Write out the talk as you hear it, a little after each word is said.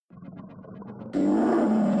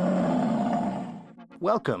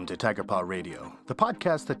Welcome to Tiger Paw Radio, the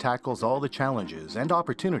podcast that tackles all the challenges and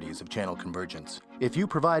opportunities of channel convergence. If you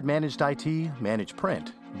provide managed IT, managed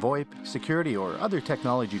print, VoIP, security, or other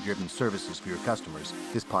technology-driven services for your customers,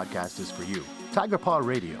 this podcast is for you. Tiger Paw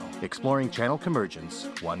Radio, exploring channel convergence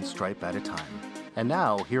one stripe at a time. And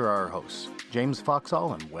now, here are our hosts, James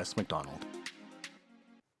Foxall and Wes McDonald.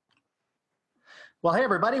 Well, hey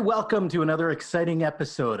everybody, welcome to another exciting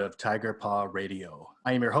episode of Tiger Paw Radio.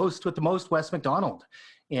 I am your host with the most, Wes McDonald,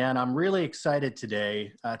 and I'm really excited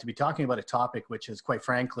today to be talking about a topic which is, quite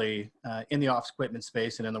frankly, in the office equipment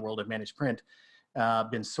space and in the world of managed print,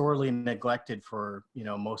 been sorely neglected for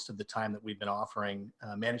most of the time that we've been offering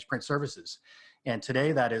managed print services. And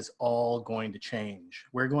today that is all going to change.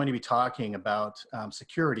 We're going to be talking about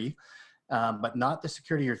security, but not the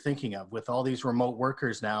security you're thinking of. With all these remote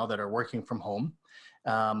workers now that are working from home,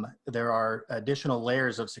 there are additional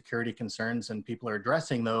layers of security concerns, and people are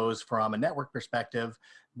addressing those from a network perspective,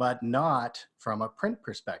 but not from a print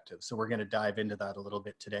perspective. So we're going to dive into that a little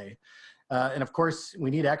bit today. And of course, we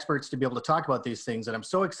need experts to be able to talk about these things. And I'm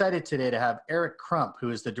so excited today to have Eric Crump, who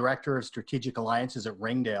is the Director of Strategic Alliances at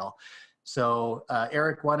Ringdale. So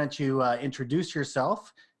Eric, why don't you introduce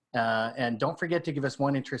yourself? And don't forget to give us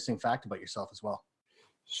one interesting fact about yourself as well.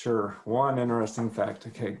 Sure. One interesting fact.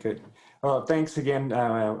 Okay, good. Well, thanks again,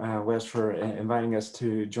 Wes, for inviting us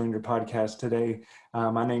to join your podcast today.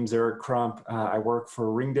 My name's Eric Crump. I work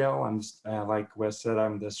for Ringdale. I'm, like Wes said,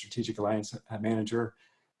 I'm the Strategic Alliance Manager,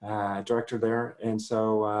 Director there. And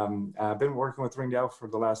so I've been working with Ringdale for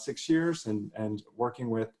the last 6 years and working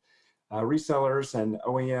with resellers and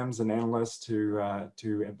OEMs and analysts to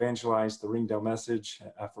evangelize the Ringdale message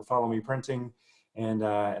for Follow Me Printing and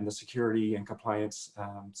the security and compliance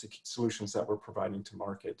solutions that we're providing to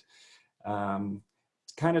market.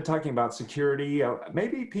 Kind of talking about security,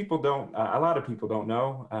 maybe people don't, a lot of people don't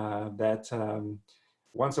know that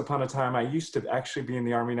once upon a time I used to actually be in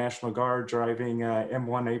the Army National Guard driving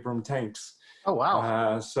M1 Abrams tanks. Oh,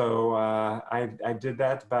 wow. So I did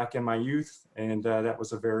that back in my youth, and that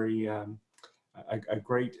was a very a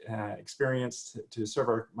great experience to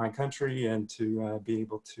serve my country and to be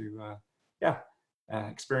able to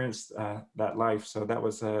experience that life. So that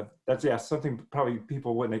was that's something probably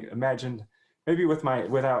people wouldn't imagine. Maybe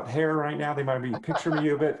without hair right now, they might be picturing me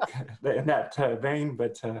a bit in that vein.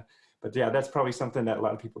 But yeah, that's probably something that a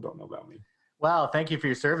lot of people don't know about me. Wow, thank you for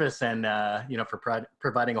your service and for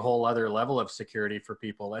providing a whole other level of security for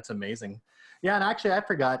people. That's amazing. Yeah, and actually I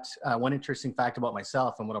forgot one interesting fact about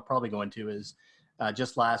myself, and what I'll probably go into is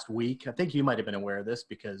just last week, I think you might have been aware of this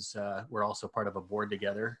because we're also part of a board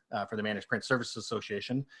together for the Managed Print Services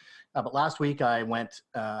Association. But last week I went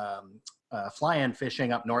fly-in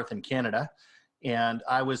fishing up north in Canada, and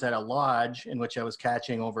I was at a lodge in which I was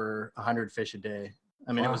catching over 100 fish a day.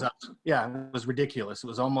 I mean, wow. It was ridiculous. It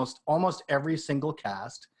was almost every single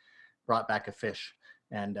cast brought back a fish.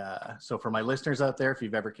 And so for my listeners out there, if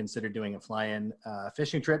you've ever considered doing a fly-in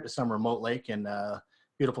fishing trip to some remote lake in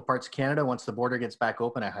beautiful parts of Canada, once the border gets back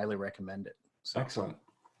open, I highly recommend it. So, excellent.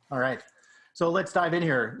 All right. So let's dive in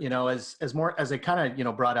here. As I kind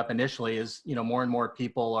of, brought up initially is, more and more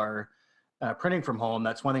people are printing from home.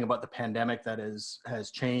 That's one thing about the pandemic that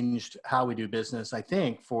has changed how we do business, I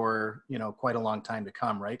think, for, quite a long time to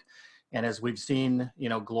come, right? And as we've seen,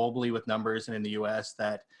 globally with numbers and in the US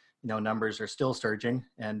that, numbers are still surging.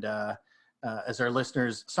 And as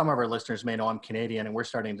some of our listeners may know, I'm Canadian, and we're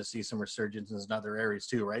starting to see some resurgences in other areas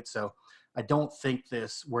too, right? So I don't think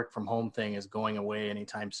this work from home thing is going away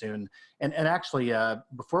anytime soon. And actually,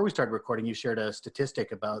 before we started recording, you shared a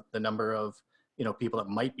statistic about the number of people that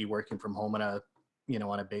might be working from home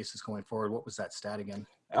on a basis going forward. What was that stat again?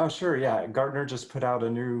 Oh, sure. Yeah. Gartner just put out a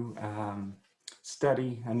new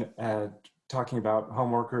study and talking about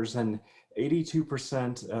home workers, and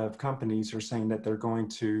 82% of companies are saying that they're going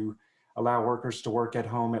to allow workers to work at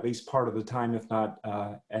home at least part of the time, if not,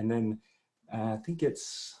 and then I think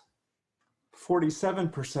it's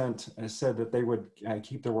 47% said that they would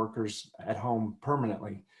keep their workers at home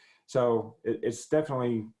permanently. So it's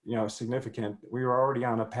definitely, significant. We were already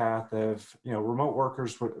on a path of, remote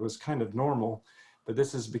workers was kind of normal, but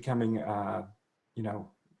this is becoming, a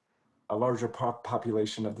larger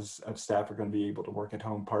population of staff are going to be able to work at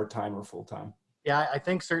home part-time or full-time. Yeah, I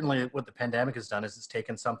think certainly what the pandemic has done is it's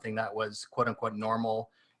taken something that was quote unquote normal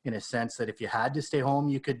in a sense that if you had to stay home,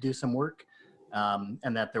 you could do some work.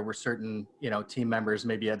 And that there were certain, team members,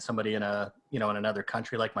 maybe you had somebody in in another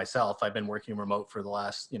country like myself. I've been working remote for the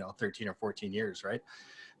last, 13 or 14 years, right?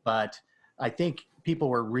 But I think people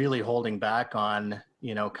were really holding back on,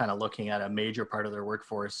 kind of looking at a major part of their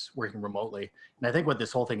workforce working remotely. And I think what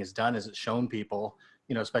this whole thing has done is it's shown people,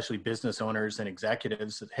 especially business owners and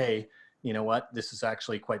executives, that, hey, you know what, this is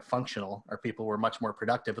actually quite functional. Our people were much more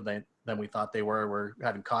productive than we thought they were. We're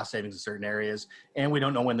having cost savings in certain areas, and we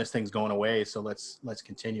don't know when this thing's going away. So let's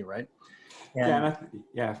continue, right? And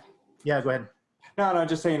yeah, go ahead. No,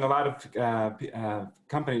 just saying a lot of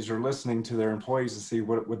companies are listening to their employees to see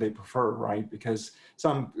what would they prefer, right? Because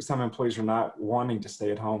some employees are not wanting to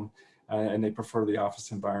stay at home and they prefer the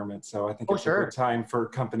office environment. So I think it's a good time for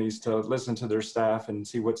companies to listen to their staff and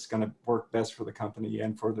see what's going to work best for the company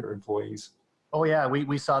and for their employees. Oh yeah,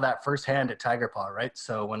 we saw that firsthand at Tiger Paw, right?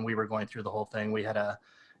 So when we were going through the whole thing, we had a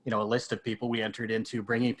list of people we entered into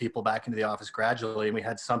bringing people back into the office gradually, and we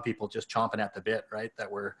had some people just chomping at the bit, right?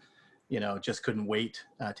 That were just couldn't wait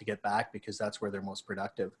to get back because that's where they're most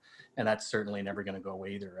productive. And that's certainly never going to go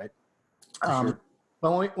away either, right? Sure.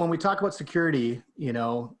 But when we talk about security,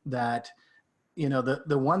 the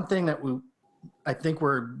one thing that I think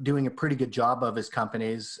we're doing a pretty good job of as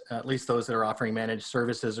companies, at least those that are offering managed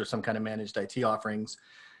services or some kind of managed IT offerings,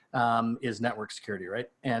 is network security, right?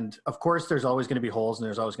 And of course, there's always going to be holes and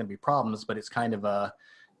there's always going to be problems, but it's kind of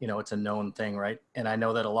it's a known thing, right? And I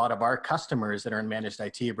know that a lot of our customers that are in managed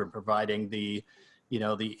IT have been providing the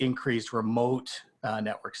increased remote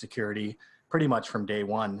network security pretty much from day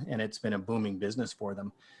one, and it's been a booming business for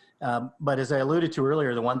them. But as I alluded to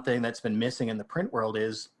earlier, the one thing that's been missing in the print world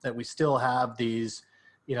is that we still have these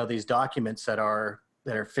documents that are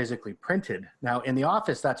physically printed. Now, in the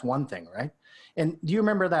office, that's one thing, right? And do you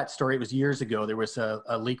remember that story? It was years ago. There was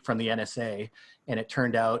a leak from the NSA, and it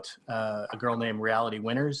turned out a girl named Reality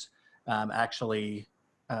Winters actually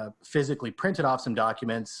physically printed off some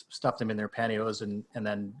documents, stuffed them in their pantyhose, and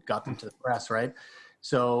then got them to the press, right?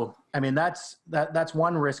 So, I mean, that's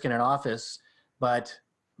one risk in an office, but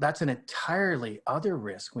that's an entirely other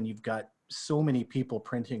risk when you've got so many people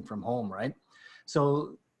printing from home, right?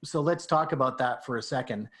 So let's talk about that for a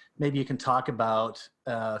second. Maybe you can talk about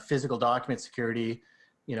physical document security,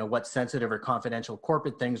 what sensitive or confidential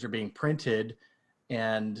corporate things are being printed.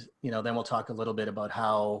 And, then we'll talk a little bit about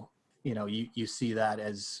how, you see that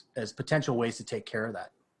as potential ways to take care of that.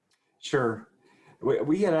 Sure.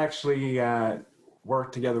 We had actually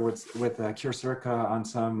worked together with CureCirca on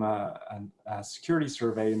some security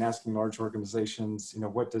survey and asking large organizations,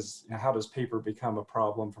 how does paper become a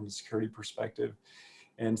problem from a security perspective?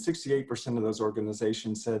 And 68% of those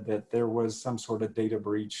organizations said that there was some sort of data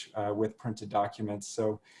breach with printed documents.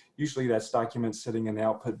 So usually that's documents sitting in the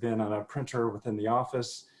output bin on a printer within the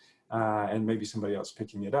office, and maybe somebody else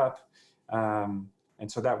picking it up.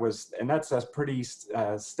 And so that's a pretty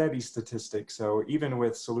steady statistic. So even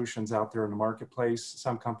with solutions out there in the marketplace,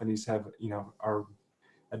 some companies are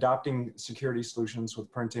adopting security solutions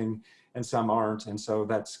with printing and some aren't. And so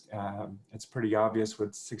it's pretty obvious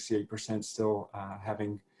with 68% still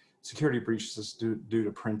having security breaches due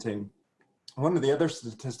to printing. One of the other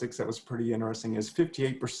statistics that was pretty interesting is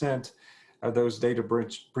 58% of those data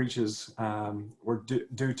breaches were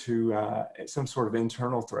due to some sort of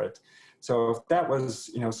internal threat. So if that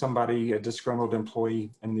was, somebody, a disgruntled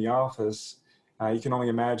employee in the office, you can only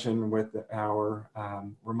imagine with our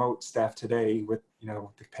remote staff today, with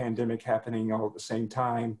the pandemic happening all at the same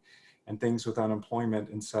time, and things with unemployment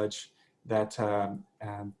and such, that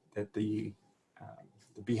the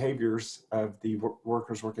behaviors of the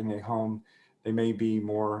workers working at home, they may be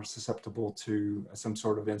more susceptible to some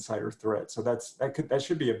sort of insider threat. So that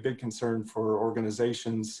should be a big concern for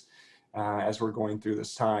organizations as we're going through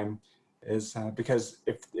this time. Is because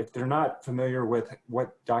if they're not familiar with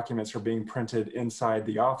what documents are being printed inside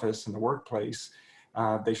the office and the workplace,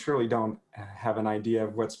 they surely don't have an idea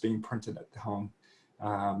of what's being printed at the home.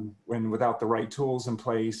 When without the right tools in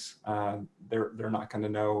place, they're not going to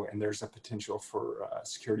know, and there's a potential for a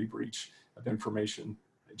security breach of information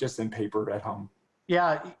just in paper at home.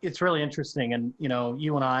 Yeah, it's really interesting. And,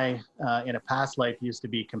 you and I in a past life used to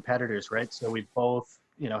be competitors, right? So we both,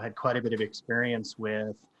 had quite a bit of experience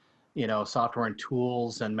with software and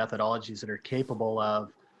tools and methodologies that are capable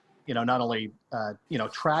of, not only,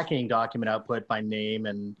 tracking document output by name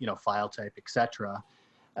and, file type, et cetera,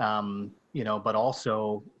 but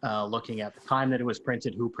also looking at the time that it was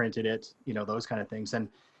printed, who printed it, those kind of things. And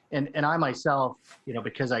I myself,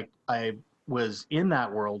 because I was in that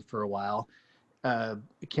world for a while,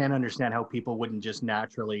 can't understand how people wouldn't just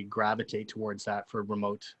naturally gravitate towards that for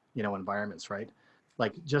remote, environments, right?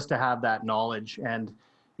 Like just to have that knowledge. And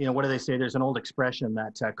what do they say? There's an old expression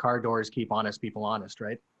that car doors keep honest people honest,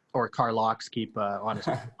 right? Or car locks keep honest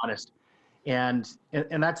people honest. And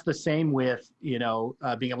that's the same with, being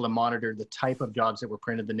able to monitor the type of jobs that were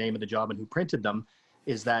printed, the name of the job and who printed them,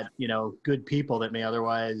 is that, good people that may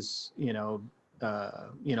otherwise,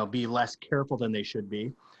 be less careful than they should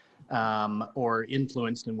be, or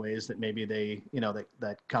influenced in ways that maybe they,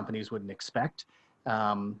 that companies wouldn't expect,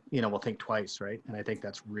 will think twice, right? And I think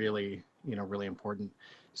that's really, really important.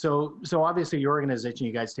 So obviously your organization,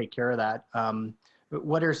 you guys take care of that. But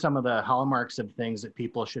what are some of the hallmarks of things that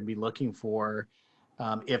people should be looking for,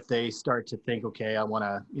 if they start to think, okay, I want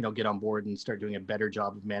to, get on board and start doing a better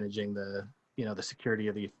job of managing the security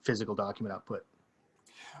of the physical document output?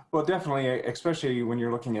 Well, definitely, especially when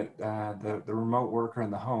you're looking at the remote worker in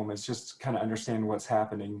the home, it's just kind of understand what's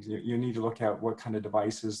happening. You need to look at what kind of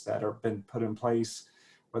devices that are been put in place,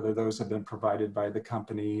 whether those have been provided by the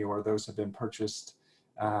company or those have been purchased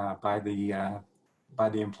by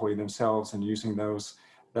the employee themselves, and using those.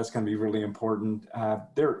 That's going to be really important.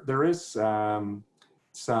 There is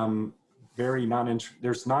some very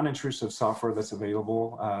there's non-intrusive software that's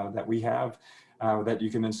available that we have that you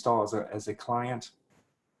can install as a client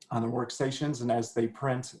on the workstations, and as they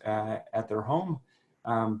print at their home,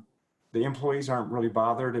 the employees aren't really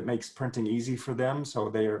bothered. It makes printing easy for them, so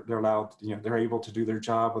they're allowed, they're able to do their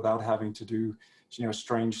job without having to do,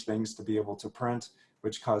 strange things to be able to print,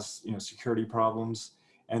 which cause, security problems.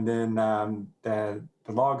 And then the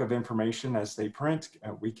log of information as they print,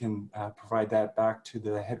 we can provide that back to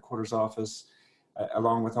the headquarters office,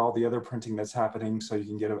 along with all the other printing that's happening, so you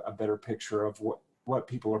can get a better picture of what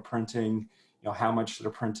people are printing, how much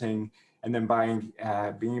they're printing. And then by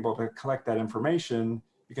being able to collect that information,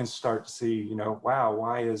 you can start to see, wow,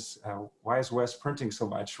 why is Wes printing so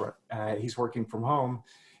much? He's working from home,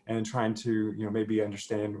 and trying to, maybe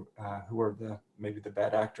understand who are maybe the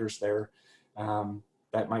bad actors there.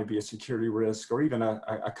 That might be a security risk, or even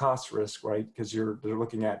a cost risk, right? Because they're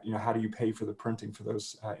looking at, how do you pay for the printing for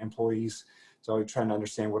those employees? So you're trying to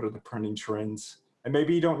understand what are the printing trends. And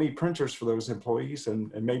maybe you don't need printers for those employees,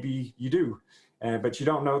 and maybe you do. But you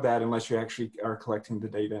don't know that unless you actually are collecting the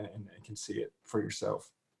data and can see it for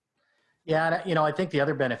yourself. Yeah, and I think the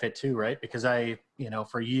other benefit too, right? Because I,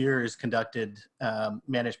 for years conducted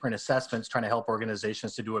managed print assessments, trying to help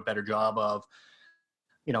organizations to do a better job of,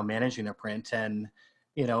 managing their print. And,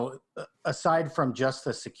 aside from just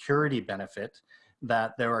the security benefit,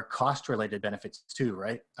 that there are cost-related benefits too,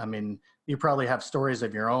 right? I mean, you probably have stories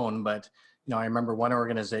of your own, but I remember one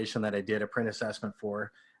organization that I did a print assessment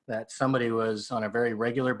for, that somebody was on a very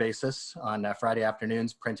regular basis on Friday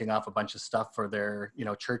afternoons printing off a bunch of stuff for their,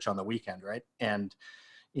 church on the weekend, right? And,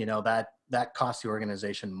 that costs the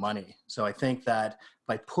organization money. So I think that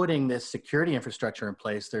by putting this security infrastructure in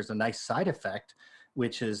place, there's a nice side effect,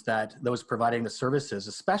 which is that those providing the services,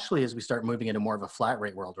 especially as we start moving into more of a flat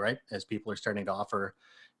rate world, right? As people are starting to offer,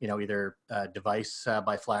 either device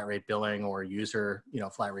by flat rate billing or user,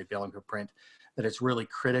 flat rate billing for print, that it's really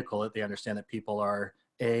critical that they understand that people are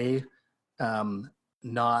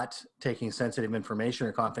not taking sensitive information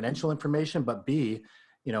or confidential information, but B,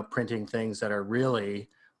 printing things that are really,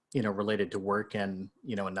 related to work and,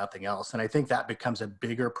 and nothing else. And I think that becomes a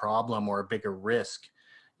bigger problem or a bigger risk,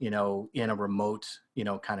 in a remote,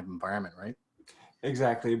 kind of environment, right?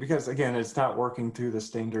 Exactly, because again, it's not working through the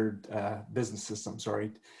standard business systems,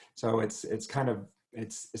 right? So it's kind of,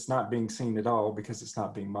 it's not being seen at all because it's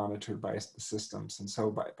not being monitored by the systems. And so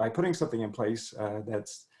by putting something in place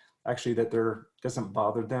that's actually doesn't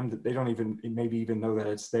bother them, that they don't even maybe even know that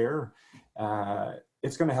it's there,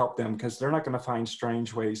 it's going to help them, because they're not going to find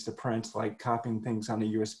strange ways to print, like copying things on a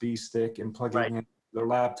USB stick and plugging in their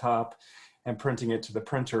laptop and printing it to the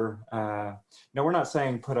printer. We're not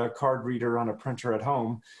saying put a card reader on a printer at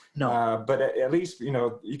home, No. but at least,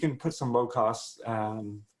 you can put some low cost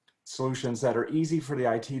solutions that are easy for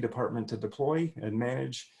the IT department to deploy and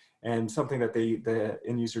manage, and something that the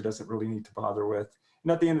end user doesn't really need to bother with.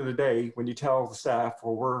 And at the end of the day, when you tell the staff,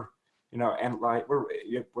 well, we're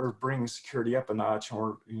bringing security up a notch,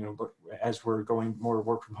 or as we're going more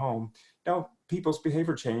work from home, people's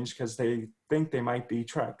behavior change because they think they might be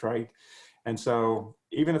tracked, right? And so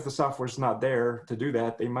even if the software's not there to do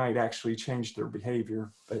that, they might actually change their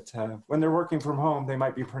behavior. But when they're working from home, they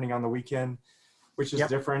might be printing on the weekend, which is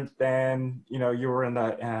different than, you were in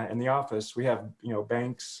the office. We have,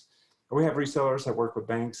 banks, we have resellers that work with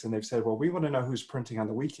banks, and they've said, well, we want to know who's printing on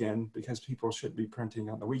the weekend, because people should be printing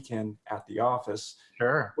on the weekend at the office.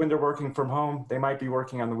 Sure. When they're working from home, they might be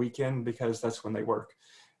working on the weekend because that's when they work.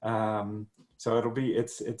 So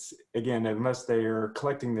it's again, unless they are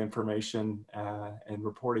collecting the information and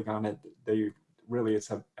reporting on it,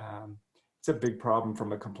 it's a big problem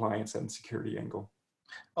from a compliance and security angle.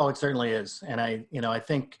 Oh, it certainly is. And I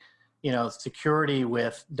think, security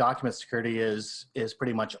with document security is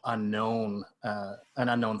pretty much unknown, an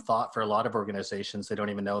unknown thought for a lot of organizations. They don't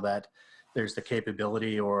even know that there's the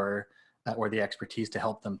capability or the expertise to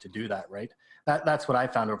help them to do that, right? That's what I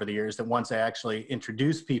found over the years, that once I actually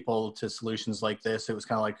introduced people to solutions like this, it was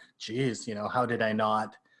kind of like, geez, how did I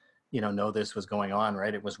not, know this was going on,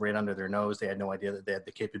 right? It was right under their nose. They had no idea that they had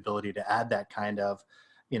the capability to add that kind of,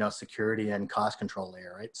 security and cost control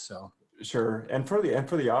layer, right? So. Sure. And for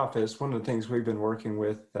the office, one of the things we've been working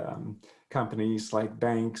with companies like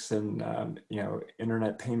banks and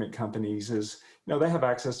internet payment companies is, they have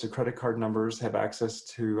access to credit card numbers, have access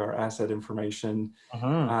to our asset information,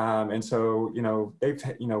 and so they've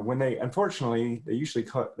when they unfortunately they usually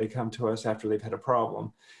they come to us after they've had a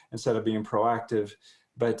problem instead of being proactive.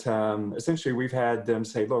 But essentially, we've had them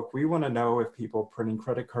say, look, we want to know if people are printing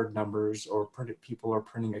credit card numbers or people are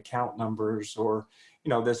printing account numbers or,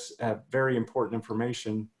 this very important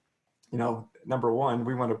information. Number one,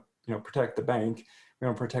 we want to, protect the bank. We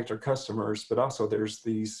want to protect our customers, but also there's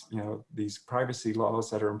these, these privacy laws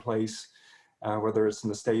that are in place, whether it's in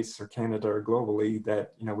the States or Canada or globally,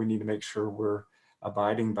 that, we need to make sure we're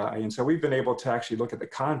abiding by. And so we've been able to actually look at the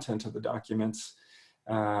content of the documents.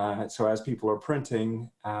 So as people are printing,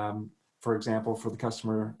 for example, for the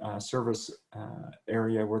customer service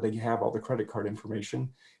area where they have all the credit card information,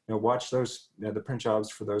 watch those, the print jobs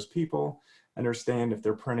for those people, understand if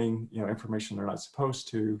they're printing, information they're not supposed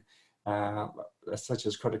to, such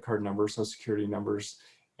as credit card numbers, social security numbers,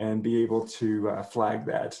 and be able to flag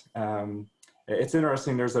that. It's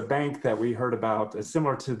interesting, there's a bank that we heard about,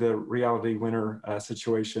 similar to the Reality Winner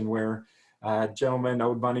situation, where a gentleman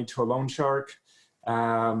owed money to a loan shark.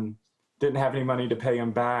 Didn't have any money to pay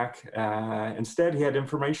him back. Instead, he had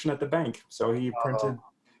information at the bank. So he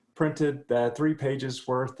printed 3 pages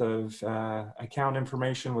worth of account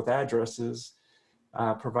information with addresses,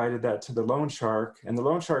 provided that to the loan shark. And the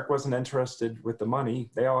loan shark wasn't interested with the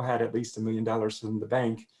money. They all had at least $1 million in the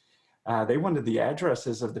bank. They wanted the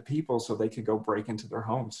addresses of the people so they could go break into their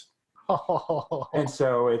homes. And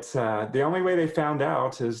so it's the only way they found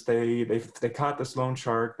out is they caught this loan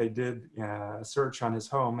shark. They did a search on his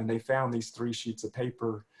home, and they found these 3 sheets of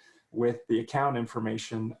paper with the account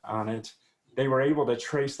information on it. They were able to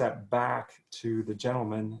trace that back to the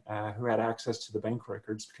gentleman who had access to the bank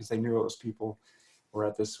records, because they knew those people were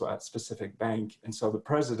at this specific bank. And so the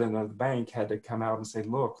president of the bank had to come out and say,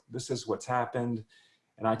 look, this is what's happened,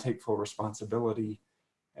 and I take full responsibility.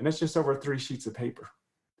 And it's just over 3 sheets of paper.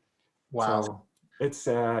 Wow. So it's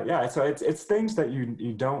so it's things that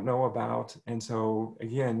you don't know about. And so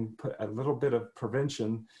again, put a little bit of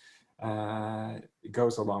prevention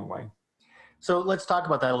goes a long way. So let's talk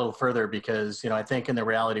about that a little further, because, I think in the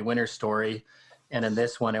Reality Winner story and in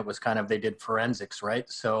this one, it was kind of, they did forensics, right?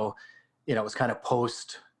 So, it was kind of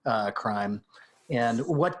post crime. And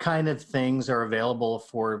what kind of things are available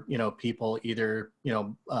for, people either,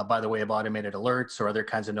 by the way of automated alerts or other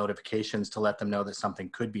kinds of notifications to let them know that something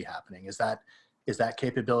could be happening? Is that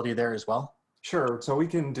capability there as well? Sure. So we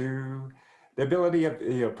can do the ability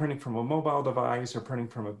of printing from a mobile device or printing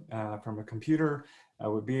from a computer.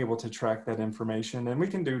 Would be able to track that information, and we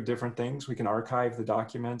can do different things. We can archive the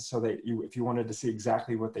documents so that if you wanted to see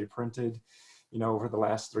exactly what they printed, over the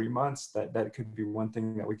last 3 months, that could be one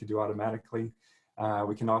thing that we could do automatically.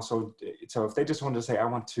 We can also, so if they just wanted to say, I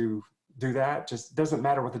want to do that, just doesn't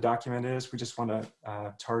matter what the document is, we just want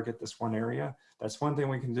to target this one area. That's one thing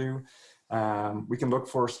we can do. We can look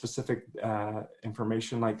for specific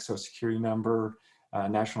information like social security number,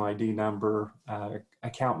 national ID number,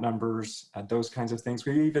 account numbers, those kinds of things.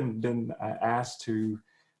 We've even been asked to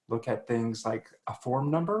look at things like a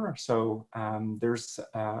form number. So there's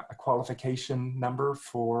a qualification number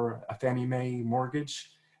for a Fannie Mae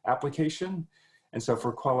mortgage application. And so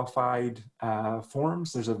for qualified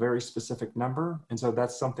forms, there's a very specific number. And so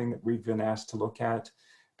that's something that we've been asked to look at,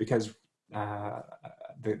 because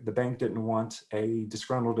the bank didn't want a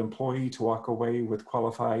disgruntled employee to walk away with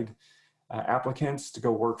qualified applicants to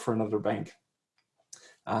go work for another bank.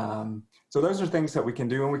 So those are things that we can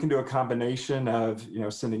do, and we can do a combination of,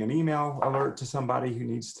 sending an email alert to somebody who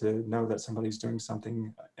needs to know that somebody's doing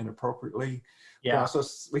something inappropriately. Yeah.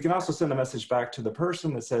 We can also send a message back to the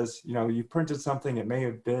person that says, you printed something, it may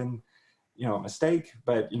have been, a mistake,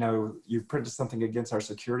 but, you've printed something against our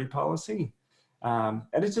security policy. And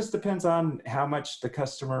it just depends on how much the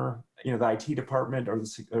customer, the IT department or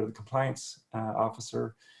the compliance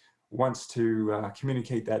officer wants to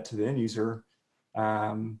communicate that to the end user.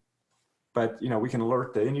 But we can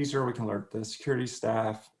alert the end user, we can alert the security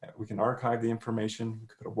staff, we can archive the information, we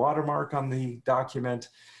can put a watermark on the document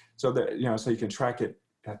so that, so you can track it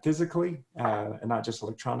physically and not just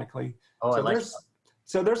electronically. Oh, I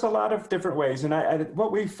So like there's a lot of different ways, and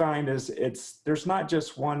what we find is there's not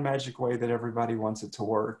just one magic way that everybody wants it to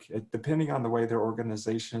work. Depending on the way their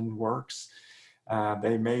organization works,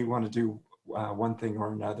 they may want to do one thing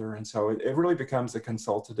or another, and so it really becomes a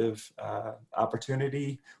consultative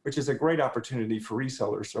opportunity, which is a great opportunity for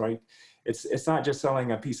resellers, right? It's not just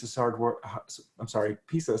selling a piece of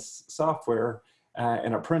piece of software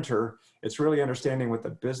and a printer. It's really understanding what the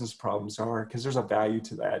business problems are, because there's a value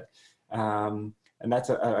to that. And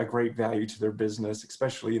that's a great value to their business,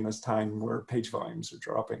 especially in this time where page volumes are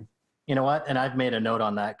dropping. You know what? And I've made a note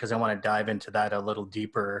on that because I want to dive into that a little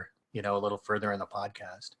deeper, a little further in the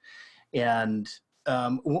podcast. And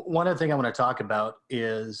one other thing I want to talk about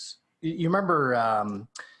is, you remember,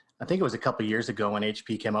 I think it was a couple of years ago when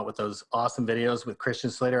HP came out with those awesome videos with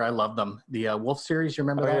Christian Slater. I love them. The Wolf series, you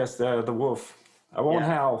remember that? Yes, the Wolf. I won't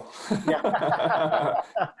howl. Yeah.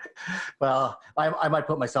 Well, I might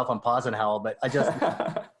put myself on pause and howl, but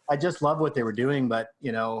I just love what they were doing. But,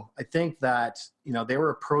 I think that, they were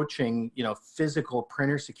approaching, physical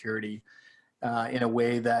printer security in a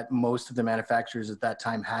way that most of the manufacturers at that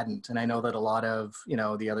time hadn't. And I know that a lot of,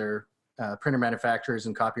 the other printer manufacturers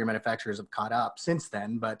and copier manufacturers have caught up since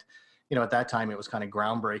then. But, at that time it was kind of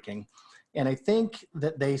groundbreaking. And I think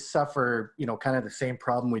that they suffer, kind of the same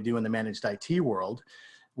problem we do in the managed IT world,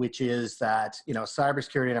 which is that,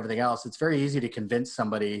 cybersecurity and everything else, it's very easy to convince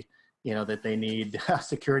somebody, that they need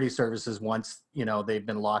security services once, they've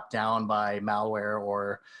been locked down by malware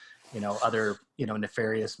or, other,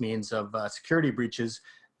 nefarious means of security breaches.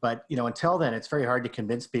 But, until then, it's very hard to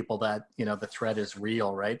convince people that, the threat is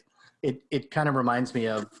real, right? It kind of reminds me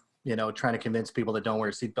of, trying to convince people that don't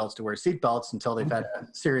wear seatbelts to wear seatbelts until they've had a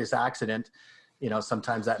serious accident.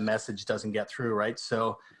 Sometimes that message doesn't get through, right?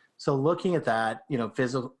 So looking at that,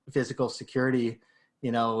 physical security,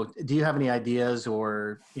 do you have any ideas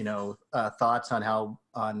or, thoughts on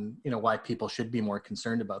why people should be more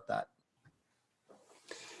concerned about that?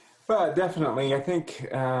 Well, definitely. I think,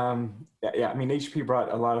 HP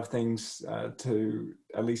brought a lot of things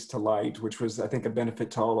at least to light, which was, I think, a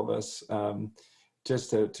benefit to all of us.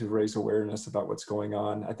 Just to raise awareness about what's going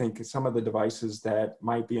on. I think some of the devices that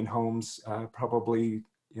might be in homes, probably,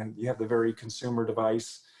 you have the very consumer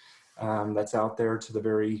device that's out there to the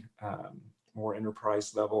very more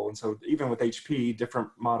enterprise level. And so even with HP, different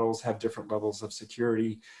models have different levels of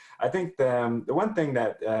security. I think the one thing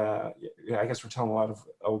that, I guess we're telling a lot of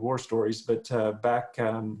war stories, but back,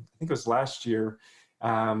 I think it was last year,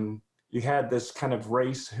 you had this kind of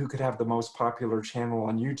race who could have the most popular channel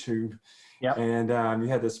on YouTube. Yep. And you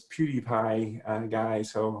had this PewDiePie guy.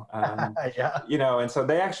 So, yeah. And so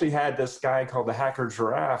they actually had this guy called the Hacker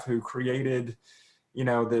Giraffe who created,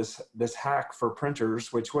 this hack for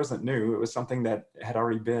printers, which wasn't new. It was something that had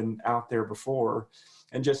already been out there before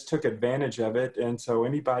and just took advantage of it. And so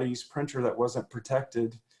anybody's printer that wasn't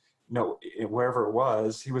protected, wherever it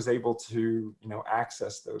was, he was able to,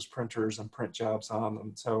 access those printers and print jobs on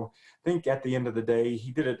them. So I think at the end of the day,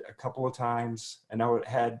 he did it a couple of times. I know it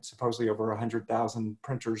had supposedly over 100,000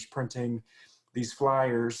 printers printing these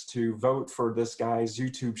flyers to vote for this guy's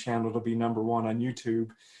YouTube channel to be #1 on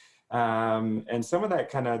YouTube. And some of that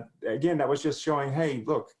kind of, again, that was just showing, hey,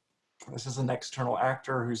 look, this is an external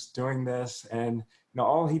actor who's doing this. And,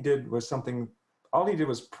 all he did was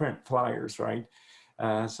print flyers, right?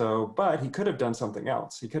 But he could have done something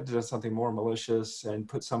else. He could have done something more malicious and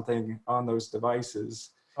put something on those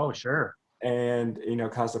devices. Oh, sure. And,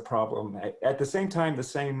 cause a problem. At the same time, the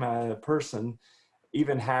same person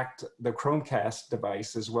even hacked the Chromecast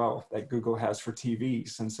device as well that Google has for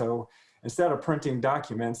TVs. And so instead of printing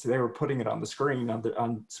documents, they were putting it on the screen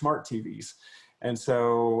on smart TVs. And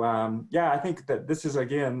so, I think that this is,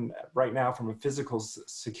 again, right now from a physical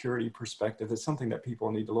security perspective, it's something that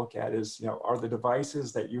people need to look at is, are the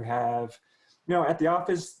devices that you have, at the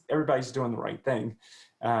office, everybody's doing the right thing.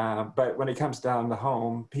 But when it comes down to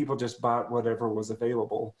home, people just bought whatever was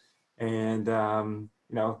available. And,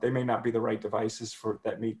 they may not be the right devices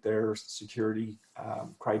that meet their security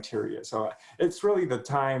criteria. So it's really the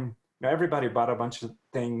time, everybody bought a bunch of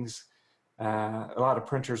things. A lot of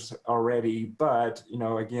printers already, but,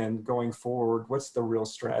 again, going forward, what's the real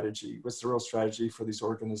strategy? What's the real strategy for these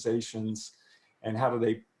organizations, and how do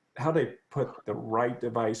they put the right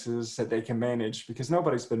devices that they can manage? Because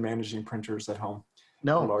nobody's been managing printers at home.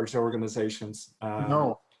 No. For large organizations.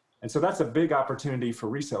 No. And so that's a big opportunity for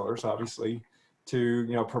resellers, obviously,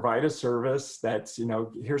 to, provide a service that's,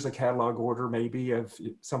 here's a catalog order maybe of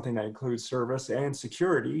something that includes service and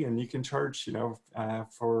security, and you can charge,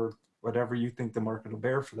 for whatever you think the market will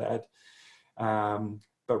bear for that.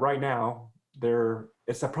 But right now,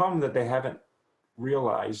 it's a problem that they haven't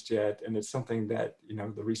realized yet, and it's something that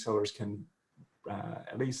the resellers can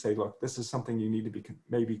at least say, look, this is something you need to be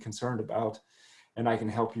maybe concerned about, and I can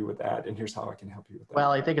help you with that, and here's how I can help you with that.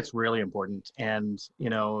 Well, I think it's really important. And,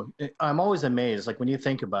 I'm always amazed, like when you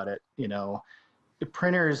think about it,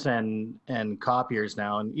 printers and copiers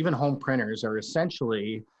now, and even home printers are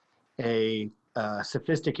essentially a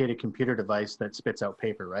sophisticated computer device that spits out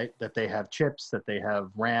paper, right? That they have chips, that they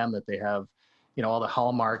have RAM, that they have, all the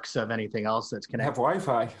hallmarks of anything else that's connected. They have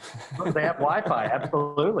Wi-Fi. They have Wi-Fi,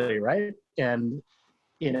 absolutely, right? And,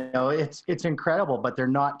 it's incredible, but they're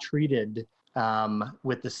not treated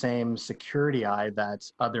with the same security eye that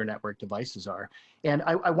other network devices are. And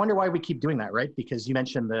I wonder why we keep doing that, right? Because you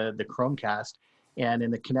mentioned the Chromecast, and in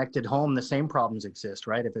the connected home, the same problems exist,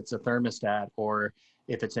 right? If it's a thermostat, or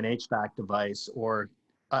if it's an HVAC device, or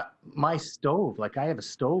my stove, like I have a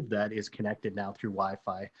stove that is connected now through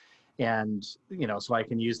Wi-Fi. And, so I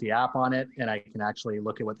can use the app on it, and I can actually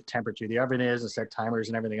look at what the temperature of the oven is and set timers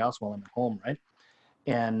and everything else while I'm at home, right?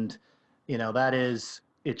 And,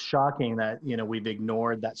 it's shocking that, we've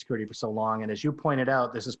ignored that security for so long. And as you pointed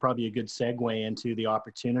out, this is probably a good segue into the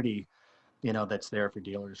opportunity, that's there for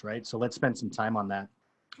dealers, right? So let's spend some time on that.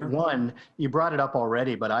 Sure. One, you brought it up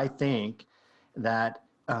already, but I think that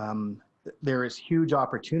there is huge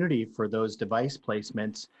opportunity for those device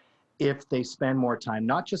placements if they spend more time,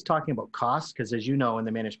 not just talking about costs, because as you know, in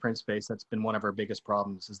the managed print space, that's been one of our biggest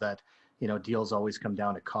problems, is that, deals always come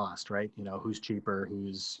down to cost, right? Who's cheaper,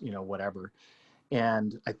 who's, whatever.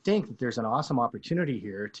 And I think that there's an awesome opportunity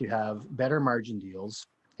here to have better margin deals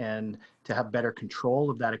and to have better control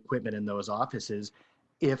of that equipment in those offices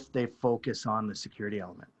if they focus on the security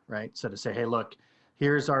element, right? So to say, hey, look,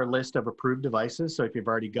 here's our list of approved devices. So if you've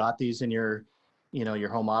already got these in your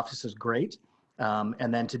home office, is great.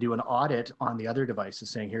 And then to do an audit on the other devices,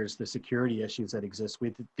 saying here's the security issues that exist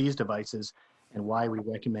with these devices and why we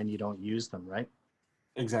recommend you don't use them, right?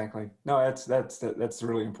 Exactly. No, that's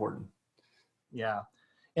really important. Yeah.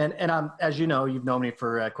 And as you know, you've known me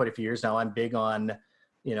for quite a few years now. I'm big on,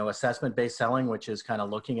 assessment-based selling, which is kind of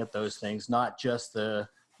looking at those things, not just the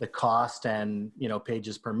cost and,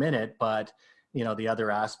 pages per minute, but, the other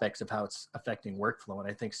aspects of how it's affecting workflow. And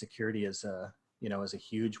I think security is is a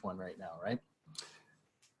huge one right now, right?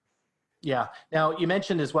 Yeah. Now you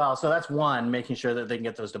mentioned as well, so that's one, making sure that they can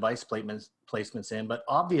get those device placements in, but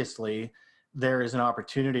obviously there is an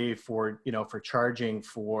opportunity for, for charging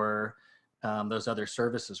for those other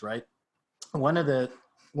services, right? One of the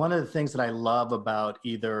things that I love about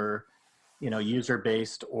either,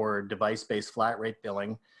 user-based or device-based flat rate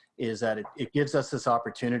billing is that it gives us this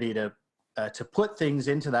opportunity to put things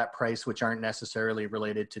into that price which aren't necessarily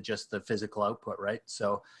related to just the physical output, right?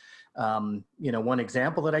 So, one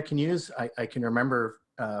example that I can use, I can remember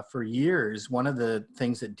for years, one of the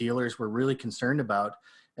things that dealers were really concerned about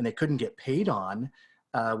and they couldn't get paid on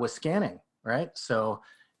was scanning, right? So,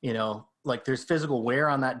 like there's physical wear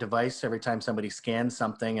on that device every time somebody scans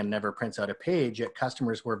something and never prints out a page, yet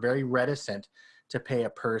customers were very reticent to pay a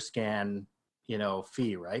per scan,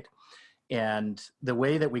 fee, right? And the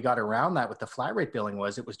way that we got around that with the flat rate billing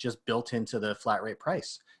was it was just built into the flat rate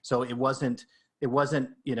price. So it wasn't,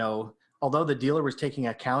 although the dealer was taking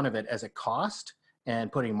account of it as a cost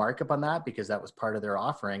and putting markup on that because that was part of their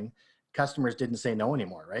offering, customers didn't say no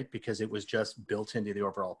anymore, right? Because it was just built into the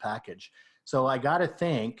overall package. So I got to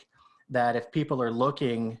think that if people are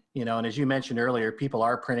looking, and as you mentioned earlier, people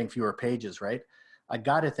are printing fewer pages, right? I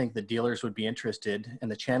got to think the dealers would be interested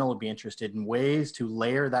and the channel would be interested in ways to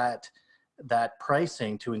layer that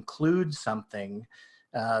pricing to include something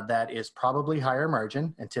that is probably higher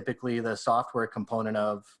margin. And typically the software component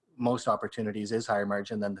of most opportunities is higher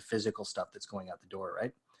margin than the physical stuff that's going out the door,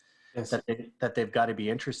 right? Yes. That they've got to be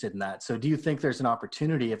interested in that. So do you think there's an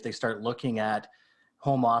opportunity if they start looking at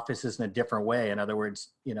home offices in a different way? In other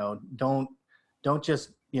words, don't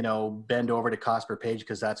just, bend over to cost per page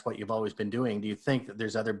because that's what you've always been doing. Do you think that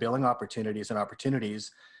there's other billing opportunities and opportunities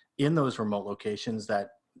in those remote locations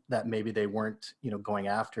that maybe they weren't, going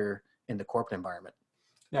after in the corporate environment?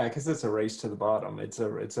 Yeah, because it's a race to the bottom. It's a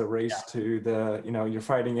race to the, you're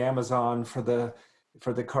fighting Amazon for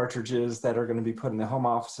the cartridges that are going to be put in the home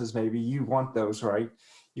offices. Maybe you want those, right?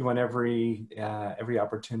 You want every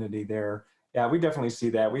opportunity there. Yeah, we definitely see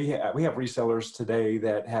that. We have resellers today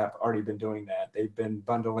that have already been doing that. They've been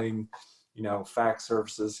bundling, fax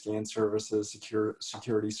services, scan services,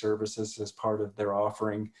 security services as part of their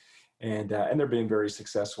offering, and they're being very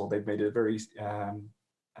successful. They've made it very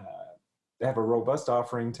they have a robust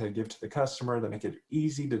offering to give to the customer. They make it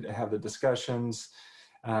easy to have the discussions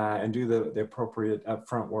and do the appropriate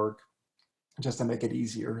upfront work. just to make it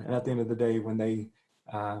easier. And at the end of the day, when they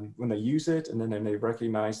use it and then they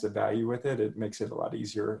recognize the value with it, it makes it a lot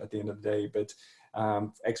easier at the end of the day. But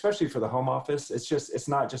especially for the home office, it's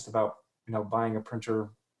not just about, buying a printer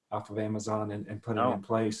off of Amazon and putting it in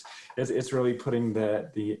place. It's really putting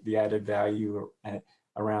the added value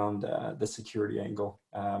around the security angle.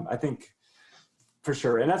 I think for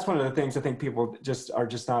sure. And that's one of the things I think people are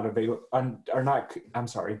not available,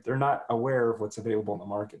 they're not aware of what's available in the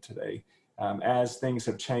market today. As things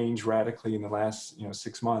have changed radically in the last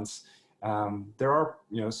 6 months, there are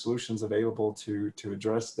solutions available to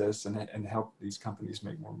address this and help these companies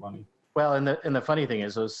make more money. Well, and the funny thing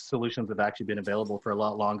is those solutions have actually been available for a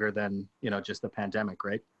lot longer than just the pandemic,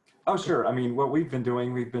 right? Oh, sure. I mean, what we've been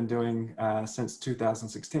doing since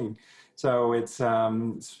 2016. So it's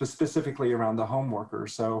specifically around the home worker.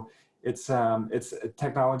 So it's a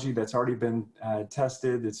technology that's already been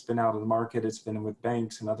tested. It's been out of the market. It's been with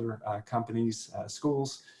banks and other companies,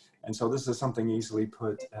 schools. And so this is something easily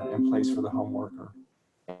put in place for the home worker.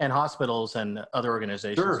 And hospitals and other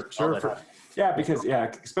organizations. Sure. Yeah, because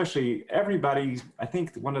especially everybody, I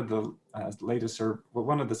think one of the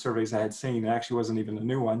one of the surveys I had seen, it actually wasn't even a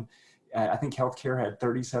new one. I think healthcare had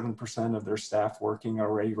 37% of their staff working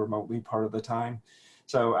already remotely part of the time.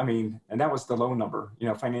 So, I mean, and that was the low number.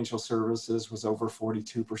 Financial services was over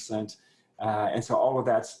 42%. And so all of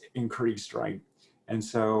that's increased, right? And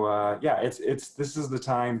so, this is the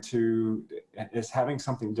time is having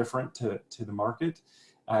something different to the market,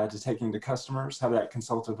 to taking to customers, have that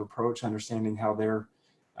consultative approach, understanding how they're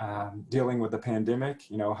dealing with the pandemic,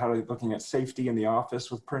 how they're looking at safety in the office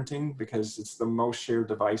with printing, because it's the most shared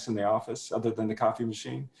device in the office other than the coffee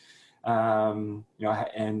machine. And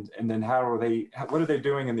then what are they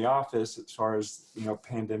doing in the office as far as,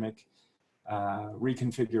 pandemic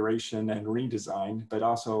reconfiguration and redesign, but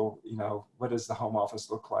also, what does the home office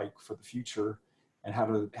look like for the future? And how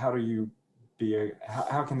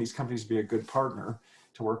can these companies be a good partner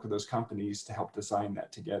to work with those companies to help design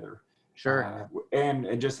that together? Sure. And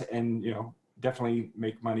definitely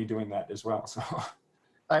make money doing that as well. So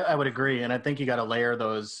I would agree. And I think you got to layer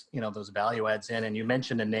those, those value adds in. And you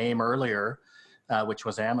mentioned a name earlier, which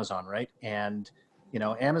was Amazon, right? And,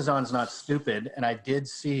 Amazon's not stupid. And I did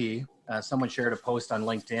see someone shared a post on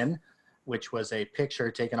LinkedIn, which was a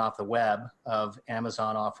picture taken off the web of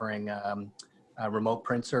Amazon offering remote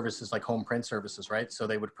print services, like home print services, right? So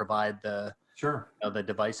they would provide the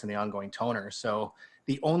device and the ongoing toner. So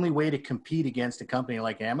the only way to compete against a company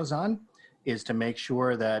like Amazon is to make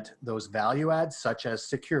sure that those value adds, such as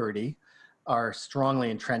security, are strongly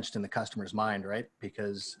entrenched in the customer's mind, right?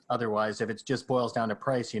 Because otherwise, if it just boils down to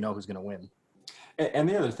price, who's going to win. And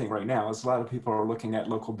the other thing right now is a lot of people are looking at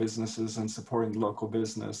local businesses and supporting the local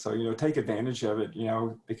business. So, take advantage of it,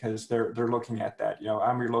 because they're looking at that.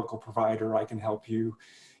 I'm your local provider. I can help you.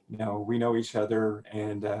 We know each other,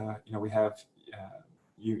 and, we have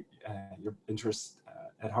your interests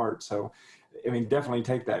at heart. So, I mean, definitely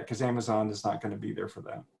take that, because Amazon is not going to be there for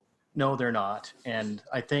them. No, they're not. And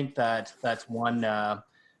I think that that's one,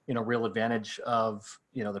 real advantage of,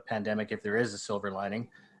 the pandemic, if there is a silver lining.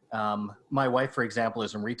 My wife, for example,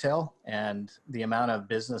 is in retail, and the amount of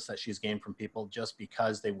business that she's gained from people just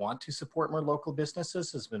because they want to support more local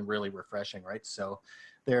businesses has been really refreshing, right? So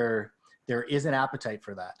there is an appetite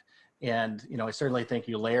for that. And, I certainly think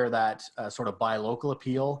you layer that sort of buy local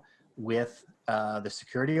appeal with the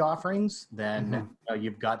security offerings, then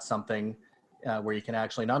you've got something where you can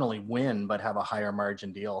actually not only win, but have a higher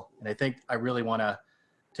margin deal. And I think I really want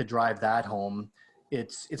to drive that home.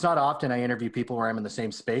 It's not often I interview people where I'm in the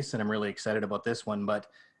same space, and I'm really excited about this one, but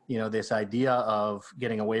this idea of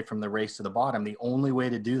getting away from the race to the bottom, the only way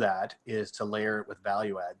to do that is to layer it with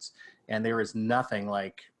value adds. And there is nothing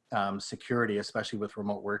like security, especially with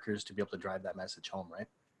remote workers, to be able to drive that message home, right?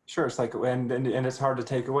 Sure. It's like, and it's hard to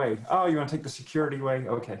take away. Oh, you want to take the security away?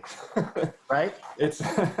 Okay. Right? It's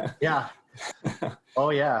yeah.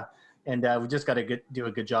 Oh yeah. And we just got to do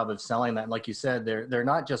a good job of selling that. And like you said, they're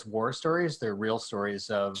not just war stories; they're real stories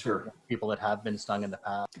of people that have been stung in the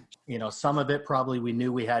past. Some of it probably we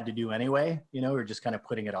knew we had to do anyway. We're just kind of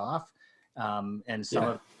putting it off. And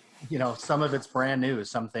some of it's brand new.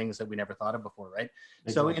 Some things that we never thought of before, right?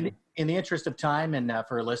 Exactly. So in the interest of time, and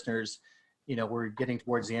for listeners, we're getting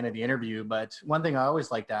towards the end of the interview. But one thing I always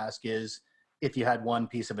like to ask is if you had one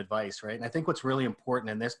piece of advice, right? And I think what's really important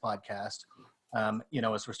in this podcast,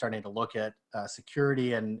 as we're starting to look at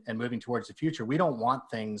security and moving towards the future, we don't want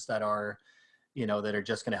things that are, that are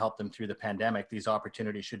just going to help them through the pandemic. These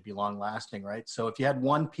opportunities should be long lasting, right? So if you had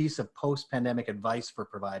one piece of post-pandemic advice for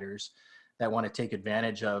providers that want to take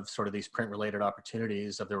advantage of sort of these print related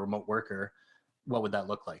opportunities of the remote worker, what would that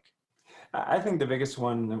look like? I think the biggest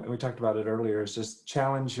one, and we talked about it earlier, is just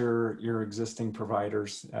challenge your existing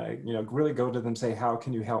providers. Really go to them, say, how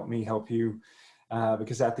can you help me help you?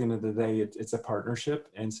 Because at the end of the day, it's a partnership.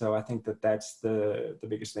 And so I think that's the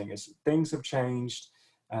biggest thing is things have changed.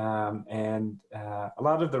 And a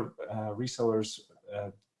lot of the resellers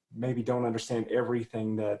maybe don't understand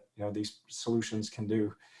everything that, these solutions can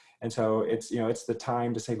do. And so it's the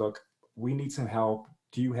time to say, look, we need some help.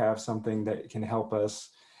 Do you have something that can help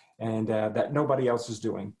us? And that nobody else is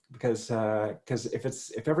doing, because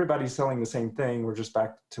if everybody's selling the same thing, we're just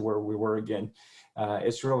back to where we were again.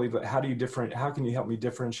 It's really how can you help me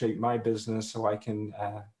differentiate my business so I can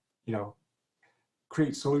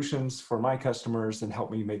create solutions for my customers and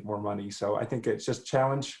help me make more money. So I think it's just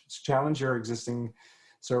challenge your existing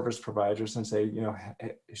service providers and say,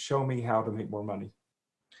 show me how to make more money.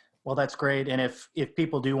 Well, that's great. And if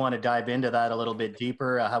people do want to dive into that a little bit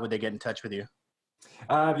deeper, how would they get in touch with you?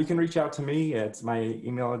 You can reach out to me. My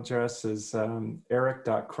email address is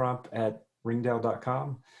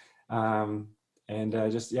eric.crump@ringdale.com.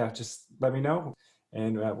 Just let me know.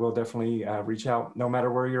 And we'll definitely reach out no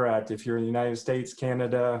matter where you're at. If you're in the United States,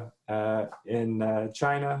 Canada, in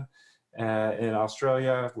China, in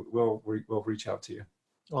Australia, we'll reach out to you.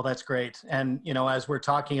 Well, that's great. And, as we're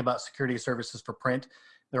talking about security services for print,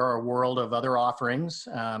 there are a world of other offerings.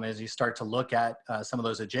 As you start to look at some of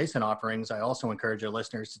those adjacent offerings, I also encourage your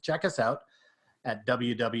listeners to check us out at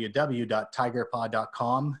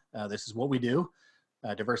www.tigerpaw.com. This is what we do,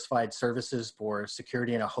 diversified services for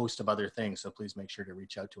security and a host of other things. So please make sure to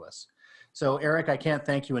reach out to us. So Eric, I can't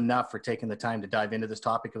thank you enough for taking the time to dive into this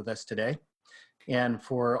topic with us today. And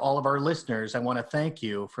for all of our listeners, I want to thank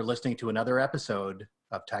you for listening to another episode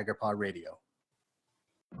of Tiger Paw Radio.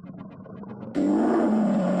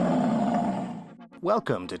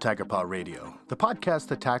 Welcome to Tiger Paw Radio, the podcast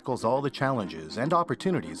that tackles all the challenges and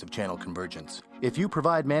opportunities of channel convergence. If you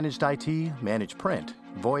provide managed IT, managed print,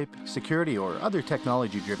 VoIP, security, or other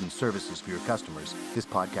technology-driven services for your customers, this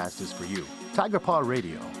podcast is for you. Tiger Paw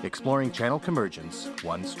Radio, exploring channel convergence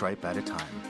one stripe at a time.